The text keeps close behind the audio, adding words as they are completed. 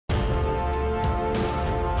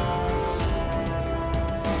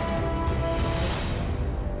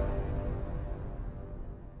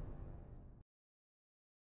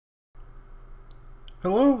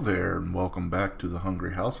Hello there, and welcome back to the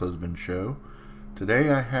Hungry House Husband Show. Today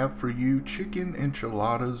I have for you chicken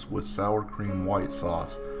enchiladas with sour cream white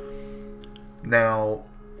sauce. Now,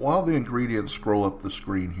 while the ingredients scroll up the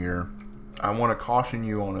screen here, I want to caution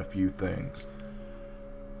you on a few things.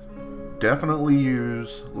 Definitely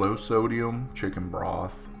use low sodium chicken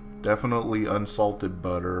broth, definitely unsalted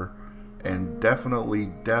butter, and definitely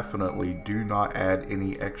do not add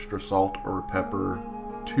any extra salt or pepper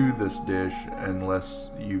to this dish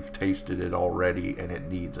unless you've tasted it already and it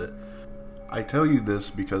needs it. I tell you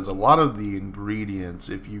this because a lot of the ingredients,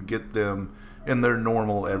 if you get them in their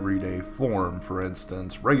normal everyday form, for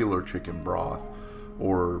instance regular chicken broth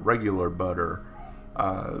or regular butter,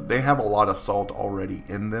 they have a lot of salt already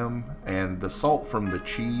in them, and the salt from the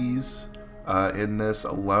cheese in this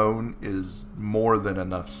alone is more than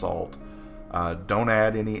enough salt. Don't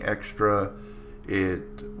add any extra.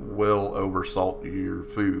 It will oversalt your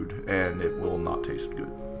food and it will not taste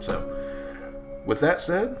good. So, with that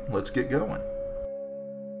said, let's get going.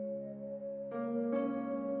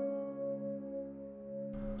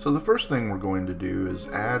 So the first thing we're going to do is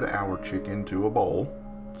add our chicken to a bowl.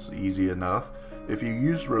 It's easy enough. If you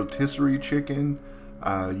use rotisserie chicken,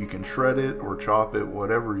 you can shred it or chop it,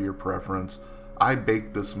 whatever your preference. I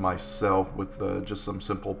bake this myself with just some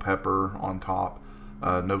simple pepper on top,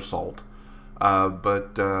 no salt.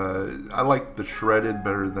 But I like the shredded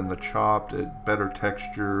better than the chopped. It better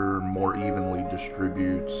texture, more evenly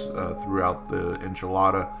distributes throughout the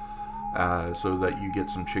enchilada, so that you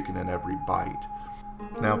get some chicken in every bite.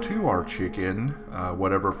 Now to our chicken,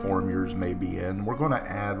 whatever form yours may be in, we're going to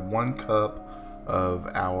add 1 cup of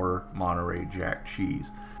our Monterey Jack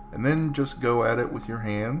cheese. And then just go at it with your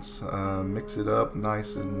hands, mix it up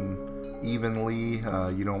nice and evenly.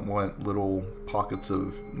 You don't want little pockets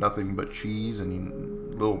of nothing but cheese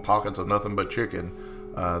and little pockets of nothing but chicken.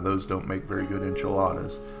 Those don't make very good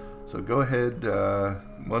enchiladas. So go ahead,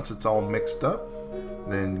 once it's all mixed up,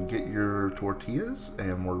 then get your tortillas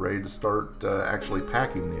and we're ready to start actually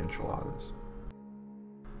packing the enchiladas.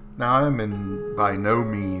 Now I'm by no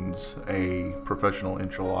means a professional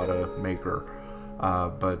enchilada maker,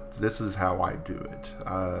 but this is how I do it,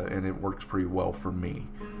 and it works pretty well for me.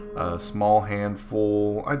 A small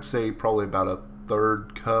handful, I'd say probably about a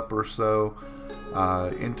 1/3 cup or so,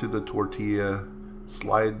 into the tortilla.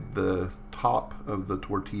 Slide the top of the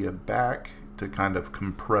tortilla back to kind of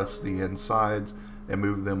compress the insides and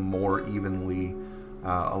move them more evenly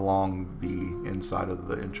along the inside of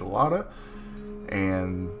the enchilada,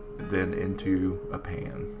 and then into a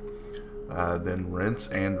pan. Then rinse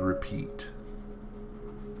and repeat.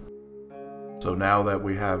 So now that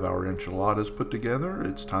we have our enchiladas put together,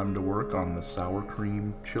 it's time to work on the sour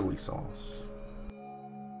cream chili sauce.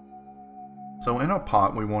 So in a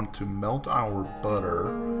pot we want to melt our butter,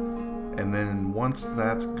 and then once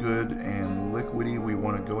that's good and liquidy, we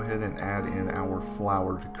want to go ahead and add in our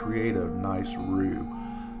flour to create a nice roux.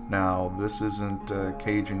 Now this isn't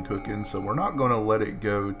Cajun cooking, so we're not going to let it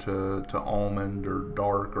go to almond or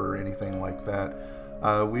dark or anything like that.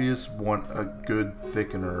 We just want a good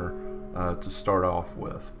thickener to start off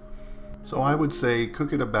with. So I would say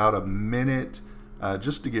cook it about a minute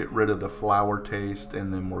just to get rid of the flour taste,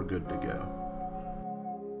 and then we're good to go.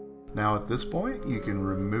 Now at this point you can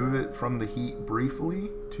remove it from the heat briefly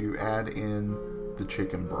to add in the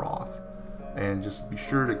chicken broth, and just be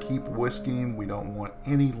sure to keep whisking. We don't want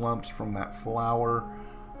any lumps from that flour.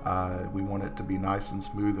 We want it to be nice and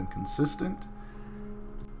smooth and consistent.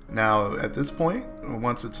 Now at this point,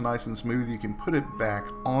 once it's nice and smooth, you can put it back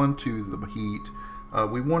onto the heat.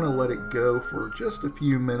 We want to let it go for just a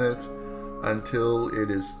few minutes until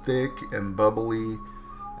it is thick and bubbly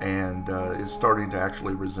and is starting to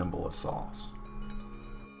actually resemble a sauce.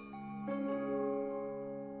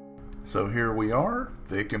 So here we are,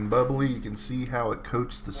 thick and bubbly. You can see how it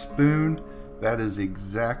coats the spoon. That is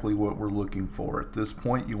exactly what we're looking for. At this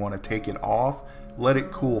point you want to take it off, let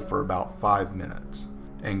it cool for about 5 minutes.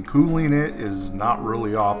 And cooling it is not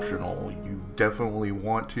really optional. You definitely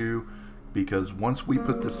want to, because once we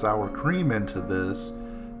put the sour cream into this,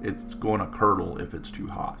 it's going to curdle if it's too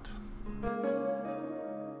hot.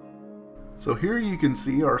 So here you can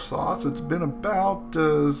see our sauce. It's been about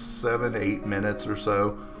 7-8 minutes or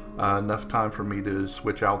so. Enough time for me to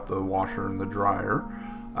switch out the washer and the dryer.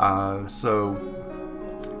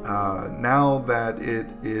 Now that it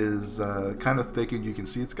is kind of thickened, you can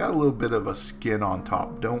see it's got a little bit of a skin on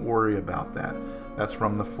top. Don't worry about that. That's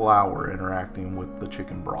from the flour interacting with the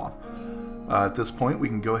chicken broth. At this point we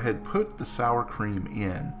can go ahead and put the sour cream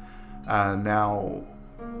in. Now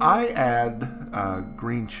I add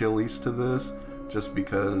green chilies to this just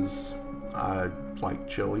because I like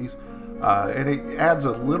chilies. And it adds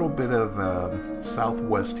a little bit of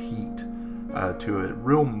southwest heat to it.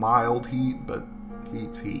 Real mild heat, but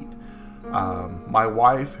heat's heat. My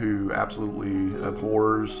wife, who absolutely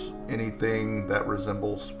abhors anything that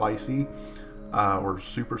resembles spicy, or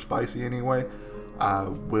super spicy anyway,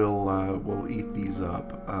 will eat these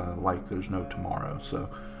up like there's no tomorrow. So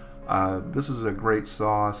this is a great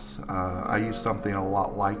sauce. I use something a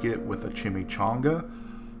lot like it with a chimichanga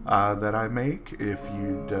that I make. If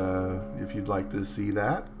you'd like to see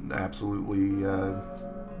that, absolutely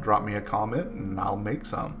drop me a comment and I'll make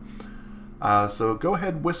some. So go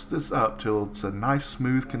ahead, whisk this up till it's a nice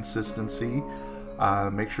smooth consistency.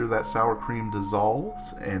 Make sure that sour cream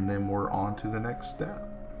dissolves, and then we're on to the next step.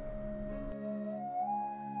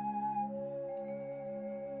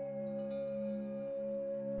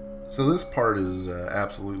 So this part is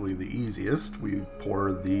absolutely the easiest. We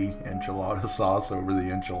pour the enchilada sauce over the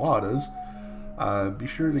enchiladas. Be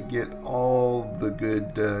sure to get all the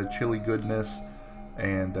good chili goodness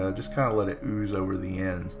and just kind of let it ooze over the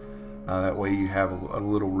ends. That way you have a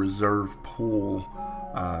little reserve pool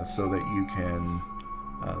so that you can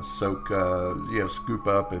scoop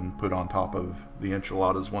up and put on top of the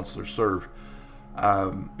enchiladas once they're served.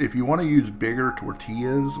 If you want to use bigger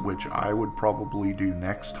tortillas, which I would probably do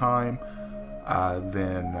next time,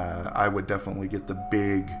 then I would definitely get the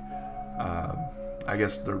big, I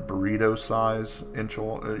guess they're burrito size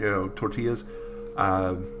tortillas.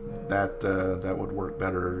 That would work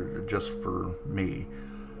better just for me.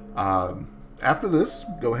 After this,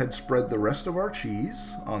 go ahead and spread the rest of our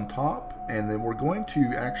cheese on top, and then we're going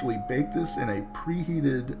to actually bake this in a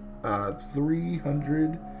preheated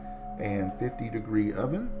 350 degree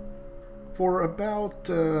oven for about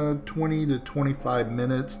 20 to 25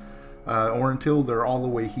 minutes, or until they're all the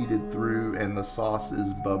way heated through and the sauce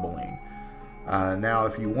is bubbling. Now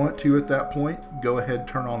if you want to at that point, go ahead,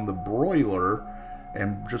 turn on the broiler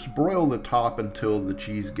and just broil the top until the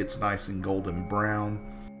cheese gets nice and golden brown.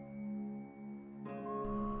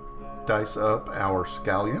 Dice up our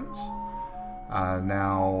scallions.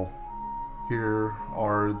 Now here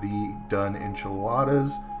are the done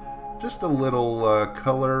enchiladas. Just a little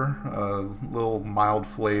color, a little mild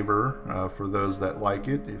flavor for those that like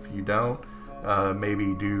it. If you don't,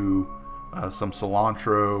 maybe do some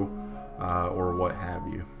cilantro or what have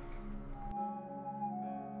you.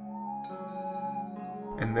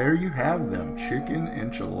 And there you have them, chicken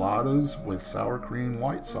enchiladas with sour cream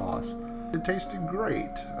white sauce. It tasted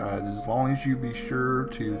great, as long as you be sure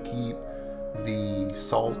to keep the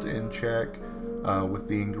salt in check with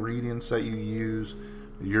the ingredients that you use.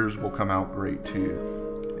 Yours will come out great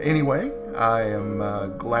too. Anyway, I am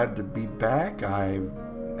glad to be back. I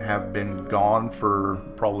have been gone for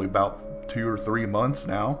probably about 2 or 3 months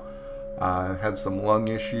now. I had some lung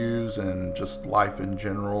issues and just life in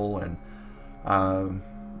general, and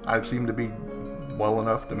I seem to be well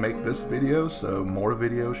enough to make this video, so more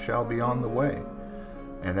videos shall be on the way.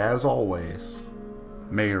 And as always,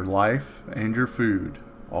 may your life and your food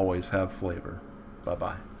always have flavor.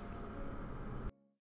 Bye-bye.